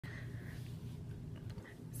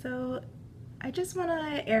So I just want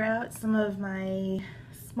to air out some of my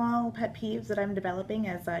small pet peeves that I'm developing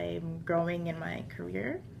as I'm growing in my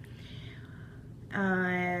career.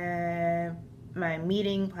 My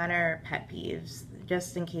meeting planner pet peeves,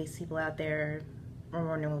 just in case people out there are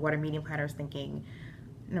wondering what a meeting planner is thinking.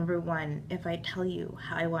 Number one, if I tell you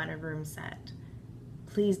how I want a room set,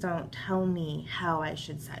 please don't tell me how I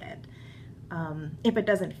should set it. If it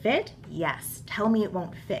doesn't fit, yes, tell me it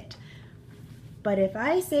won't fit. But if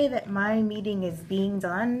I say that my meeting is being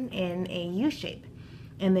done in a U shape,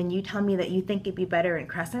 and then you tell me that you think it'd be better in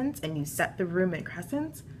crescents, and you set the room in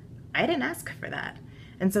crescents, I didn't ask for that.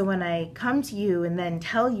 And so when I come to you and then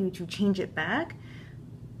tell you to change it back,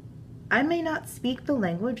 I may not speak the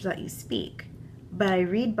language that you speak, but I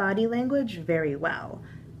read body language very well.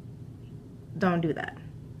 Don't do that.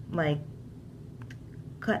 Like,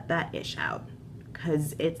 cut that ish out,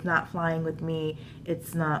 because it's not flying with me,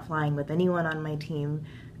 it's not flying with anyone on my team,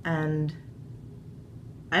 and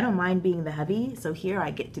I don't mind being the heavy, so here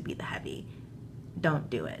I get to be the heavy. Don't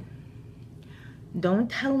do it.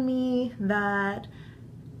 Don't tell me that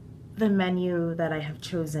the menu that I have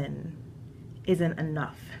chosen isn't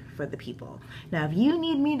enough for the people. Now, if you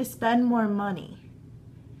need me to spend more money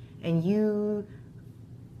and you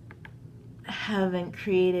haven't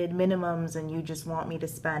created minimums and you just want me to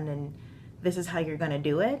spend and this is how you're gonna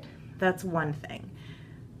do it, that's one thing.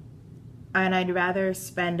 And I'd rather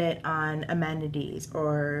spend it on amenities,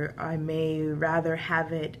 or I may rather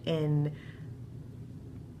have it in,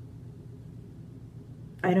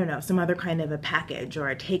 I don't know, some other kind of a package or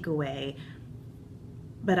a takeaway.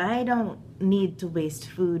 But I don't need to waste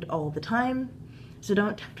food all the time. So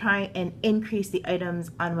don't try and increase the items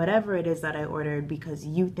on whatever it is that I ordered because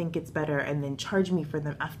you think it's better and then charge me for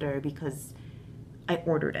them after because I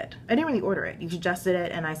ordered it. I didn't really order it. You suggested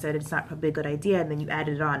it and I said it's not probably a good idea, and then you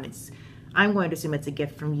added it on. I'm going to assume it's a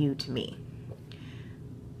gift from you to me.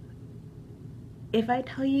 If I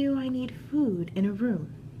tell you I need food in a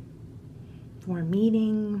room for a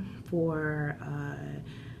meeting, for a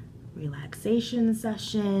relaxation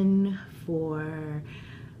session, for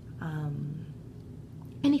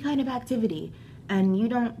any kind of activity, and you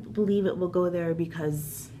don't believe it will go there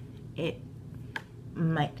because it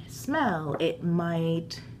might smell, it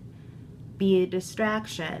might be a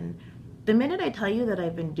distraction. The minute I tell you that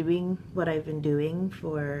I've been doing what I've been doing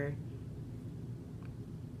for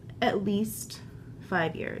at least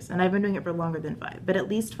 5 years, and I've been doing it for longer than 5, but at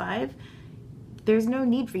least 5, there's no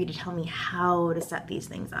need for you to tell me how to set these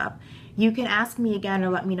things up. You can ask me again or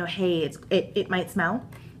let me know, hey, it might smell,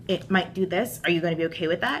 it might do this, are you going to be okay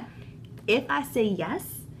with that? If I say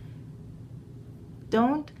yes,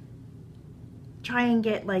 don't try and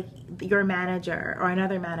get like your manager or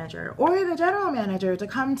another manager or the general manager to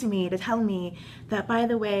come to me to tell me that, by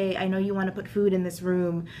the way, I know you want to put food in this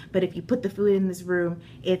room, but if you put the food in this room,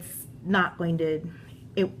 it's not going to,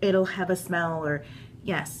 it'll have a smell. Or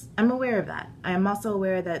yes, I'm aware of that. I am also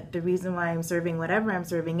aware that the reason why I'm serving whatever I'm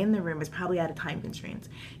serving in the room is probably out of time constraints.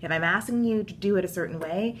 If I'm asking you to do it a certain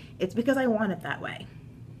way, it's because I want it that way.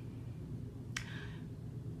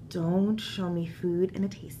 Don't show me food in a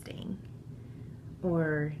tasting,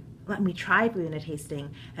 or let me try food in a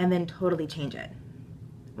tasting and then totally change it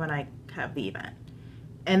when I have the event.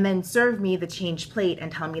 And then serve me the changed plate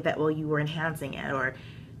and tell me that, well, you were enhancing it. Or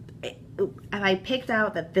if I picked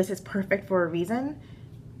out that this is perfect for a reason,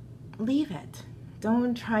 leave it.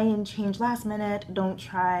 Don't try and change last minute. Don't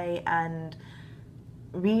try and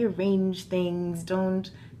rearrange things.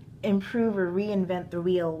 Don't improve or reinvent the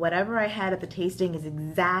wheel. Whatever I had at the tasting is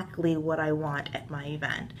exactly what I want at my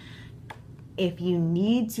event. If you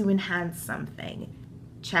need to enhance something,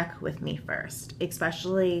 check with me first,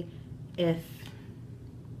 especially if,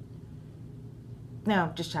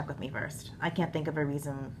 no, just check with me first. I can't think of a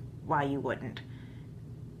reason why you wouldn't.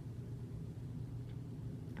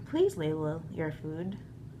 Please label your food.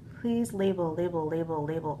 Please label, label, label,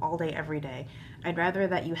 label all day, every day. I'd rather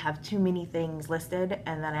that you have too many things listed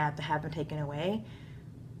and then I have to have them taken away.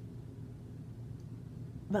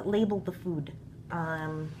 But label the food.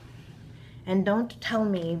 And don't tell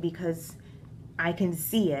me because I can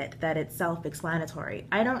see it that it's self-explanatory.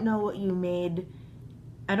 I don't know what you made.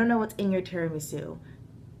 I don't know what's in your tiramisu.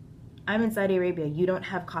 I'm in Saudi Arabia. You don't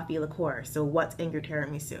have coffee liqueur, so what's in your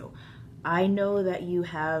tiramisu? I know that you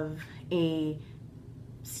have a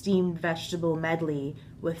steamed vegetable medley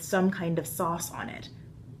with some kind of sauce on it.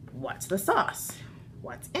 What's the sauce?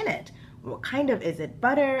 What's in it? What kind of, is it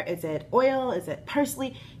butter? Is it oil? Is it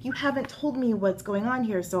parsley? You haven't told me what's going on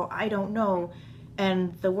here, so I don't know.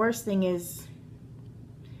 And the worst thing is,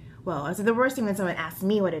 well, so the worst thing when someone asks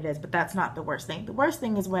me what it is, but that's not the worst thing. The worst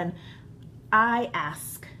thing is when I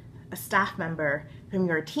ask a staff member from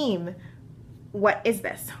your team, what is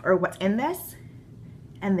this or what's in this,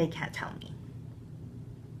 and they can't tell me.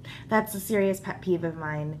 That's a serious pet peeve of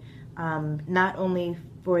mine, not only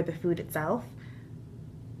for the food itself,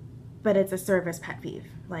 but it's a service pet peeve.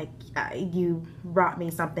 Like, you brought me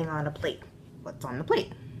something on a plate. What's on the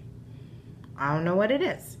plate? I don't know what it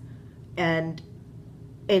is. And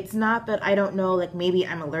it's not that I don't know, like maybe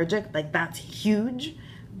I'm allergic, like that's huge,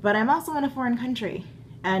 but I'm also in a foreign country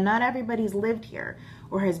and not everybody's lived here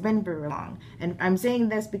or has been very long. And I'm saying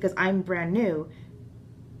this because I'm brand new.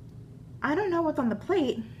 I don't know what's on the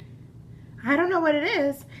plate. I don't know what it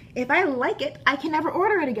is. If I like it, I can never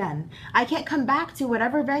order it again. I can't come back to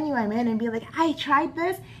whatever venue I'm in and be like, I tried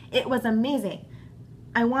this, it was amazing,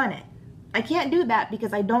 I want it. I can't do that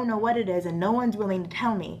because I don't know what it is and no one's willing to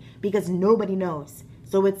tell me because nobody knows.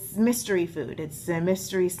 So it's mystery food, it's a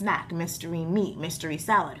mystery snack, mystery meat, mystery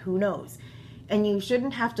salad, who knows? And you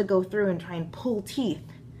shouldn't have to go through and try and pull teeth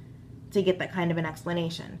to get that kind of an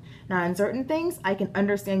explanation. Now in certain things, I can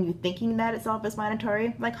understand you thinking that it's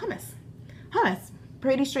self-explanatory, like hummus. Hummus,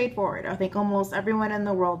 pretty straightforward. I think almost everyone in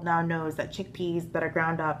the world now knows that chickpeas that are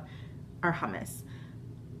ground up are hummus.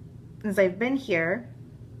 Since I've been here,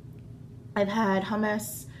 I've had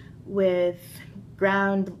hummus with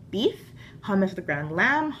ground beef, hummus with ground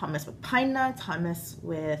lamb, hummus with pine nuts, hummus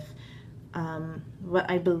with what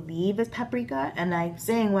I believe is paprika. And I'm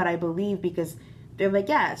saying what I believe because they're like,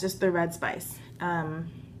 yeah, it's just the red spice.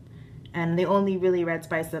 And the only really red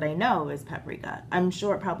spice that I know is paprika. I'm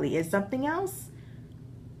sure it probably is something else,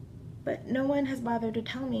 but no one has bothered to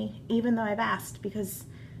tell me, even though I've asked, because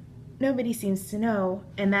nobody seems to know.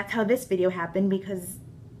 And that's how this video happened, because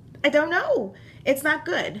I don't know. It's not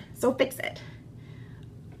good, so fix it.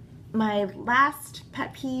 My last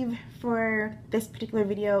pet peeve for this particular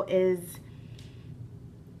video is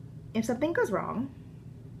if something goes wrong,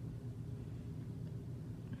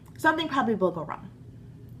 something probably will go wrong.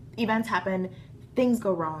 Events happen, things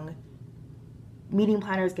go wrong, meeting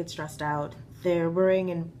planners get stressed out, they're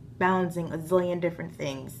worrying and balancing a zillion different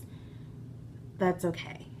things. That's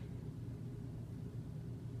okay.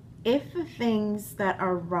 If the things that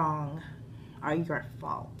are wrong are your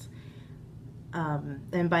fault,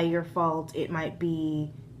 and by your fault it might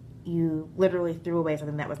be you literally threw away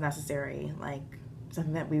something that was necessary, like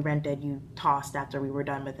something that we rented you tossed after we were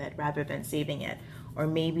done with it rather than saving it, or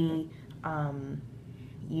maybe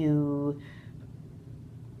you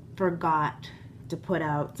forgot to put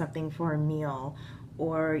out something for a meal,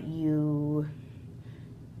 or you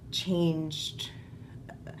changed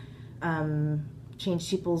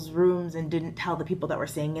people's rooms and didn't tell the people that were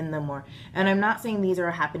staying in them. And I'm not saying these are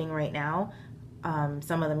happening right now.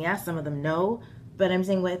 Some of them yes, some of them no, but I'm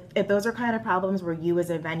saying if those are kind of problems where you as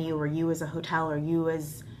a venue or you as a hotel or you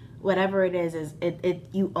as whatever it is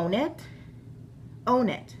you own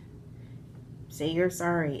it. Say you're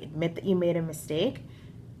sorry, admit that you made a mistake,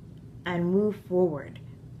 and move forward.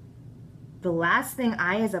 The last thing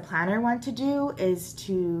I as a planner want to do is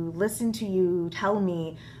to listen to you tell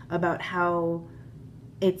me about how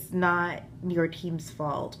it's not your team's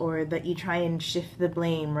fault, or that you try and shift the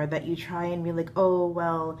blame, or that you try and be like, oh,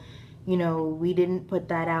 well, you know, we didn't put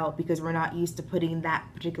that out because we're not used to putting that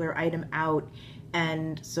particular item out,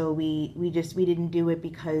 and so we didn't do it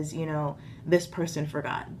because, you know, this person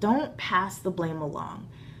forgot. Don't pass the blame along.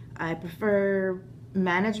 I prefer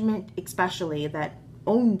management, especially, that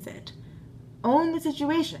owns it. Own the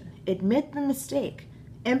situation, admit the mistake,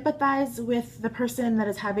 empathize with the person that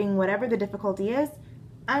is having whatever the difficulty is,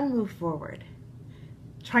 and move forward.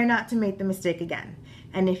 Try not to make the mistake again.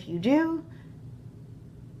 And if you do,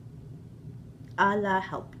 Allah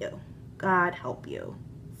help you. God help you.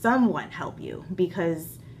 Someone help you,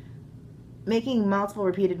 because making multiple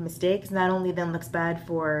repeated mistakes not only then looks bad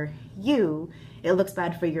for you, it looks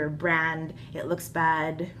bad for your brand, it looks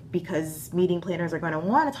bad because meeting planners are going to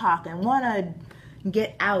want to talk and want to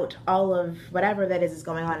get out all of whatever that is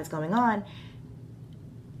going on,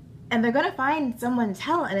 and they're going to find someone to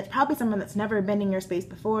tell, and it's probably someone that's never been in your space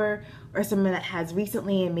before, or someone that has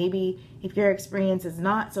recently, and maybe if your experience is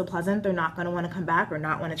not so pleasant, they're not going to want to come back or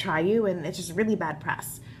not want to try you, and it's just really bad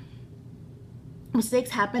press. Mistakes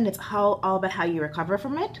happen. It's all about how you recover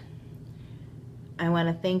from it. I want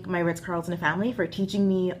to thank my Ritz-Carlton family for teaching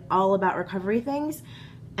me all about recovery things.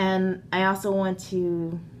 And I also want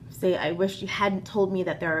to say I wish you hadn't told me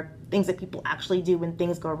that there are things that people actually do when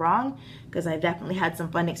things go wrong, because I've definitely had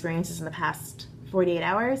some fun experiences in the past 48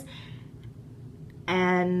 hours.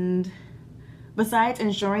 And besides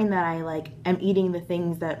ensuring that I am eating the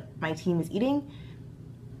things that my team is eating,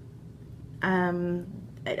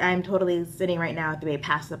 I'm totally sitting right now through a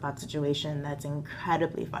pass the buck situation that's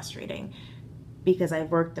incredibly frustrating because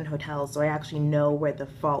I've worked in hotels, so I actually know where the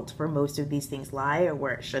fault for most of these things lie or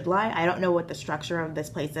where it should lie. I don't know what the structure of this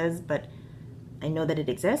place is, but I know that it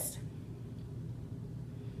exists.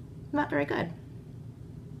 Not very good.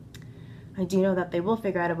 I do know that they will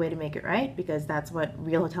figure out a way to make it right because that's what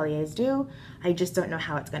real hoteliers do. I just don't know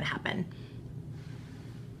how it's going to happen.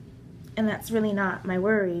 And that's really not my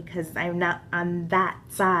worry because I'm not on that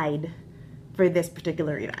side for this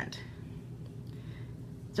particular event.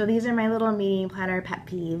 So these are my little meeting planner pet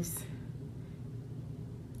peeves.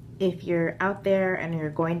 If you're out there and you're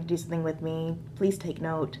going to do something with me, please take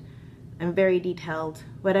note. I'm very detailed.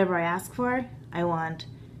 Whatever I ask for, I want.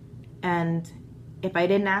 And if I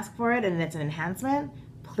didn't ask for it and it's an enhancement,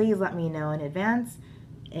 please let me know in advance.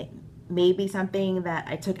 It may be something that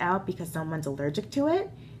I took out because someone's allergic to it.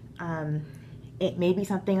 It may be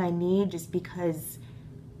something I need just because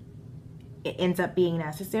it ends up being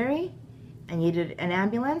necessary. I needed an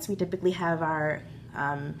ambulance. We typically have our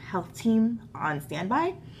health team on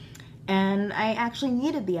standby. And I actually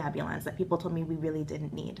needed the ambulance that people told me we really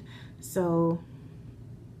didn't need. So,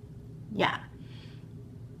 yeah.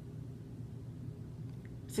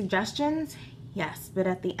 Suggestions? Yes, but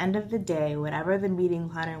at the end of the day, whatever the meeting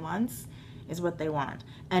planner wants is what they want.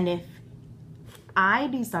 And if I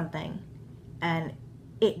do something and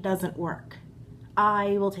it doesn't work,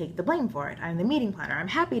 I will take the blame for it. I'm the meeting planner. I'm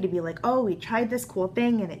happy to be like, oh, we tried this cool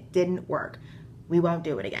thing and it didn't work. We won't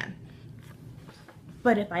do it again.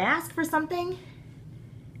 But if I ask for something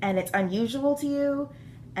and it's unusual to you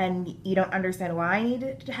and you don't understand why I need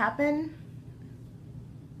it to happen,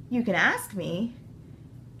 you can ask me.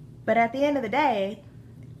 But at the end of the day,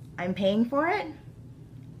 I'm paying for it.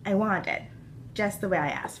 I want it just the way I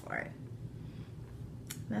asked for it.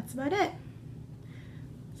 That's about it.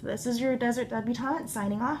 So this is your desert debutante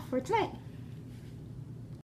signing off for tonight.